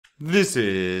This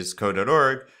is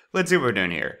code.org. Let's see what we're doing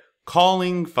here.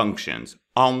 Calling functions.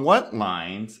 On what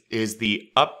lines is the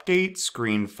update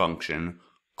screen function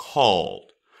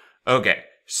called? Okay,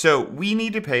 so we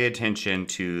need to pay attention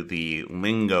to the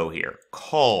lingo here.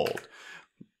 Called.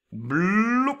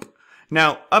 Bloop.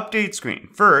 Now, update screen.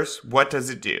 First, what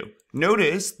does it do?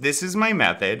 Notice this is my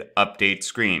method, update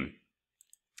screen.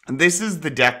 This is the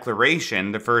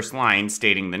declaration, the first line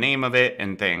stating the name of it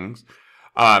and things.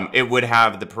 It would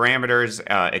have the parameters.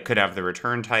 It could have the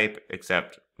return type,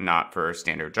 except not for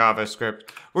standard JavaScript.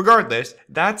 Regardless,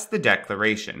 that's the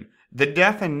declaration. The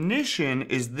definition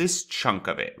is this chunk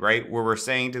of it, right? Where we're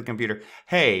saying to the computer,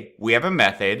 hey, we have a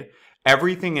method.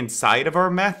 Everything inside of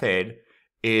our method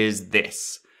is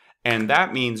this. And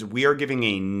that means we are giving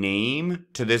a name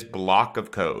to this block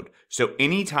of code. So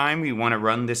anytime we want to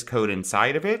run this code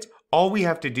inside of it, all we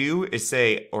have to do is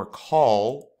say or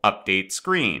call update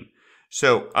screen.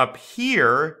 So up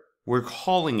here, we're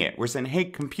calling it. We're saying, hey,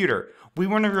 computer, we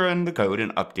want to run the code in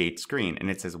update screen. And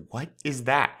it says, what is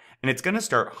that? And it's going to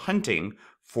start hunting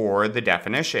for the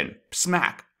definition.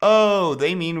 Smack. Oh,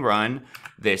 they mean run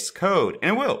this code.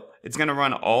 And it will. It's going to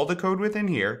run all the code within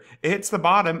here. It hits the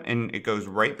bottom and it goes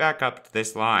right back up to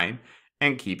this line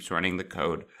and keeps running the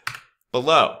code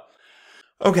below.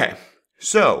 Okay,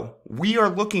 so we are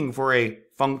looking for a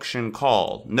function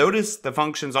call. Notice the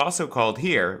function's also called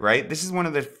here, right? This is one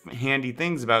of the handy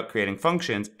things about creating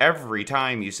functions. Every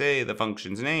time you say the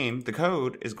function's name, the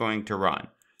code is going to run.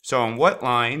 So on what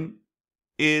line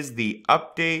is the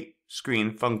update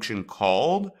screen function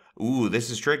called? Ooh,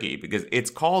 this is tricky because it's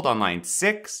called on line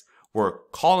 6. We're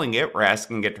calling it, we're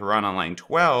asking it to run on line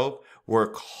 12.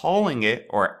 We're calling it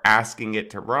or asking it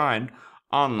to run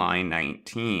on line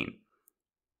 19.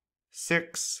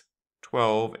 6,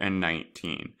 12, and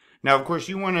 19. Now, of course,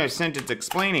 you want a sentence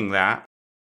explaining that.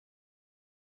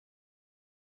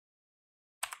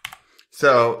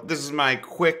 So this is my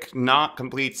quick, not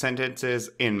complete sentences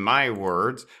in my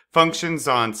words. Functions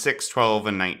on 6, 12,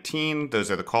 and 19,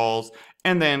 those are the calls.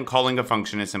 And then calling a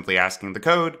function is simply asking the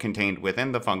code contained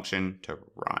within the function to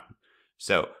run.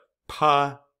 So,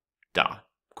 pa-da.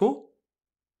 Cool?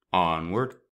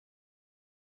 Onward.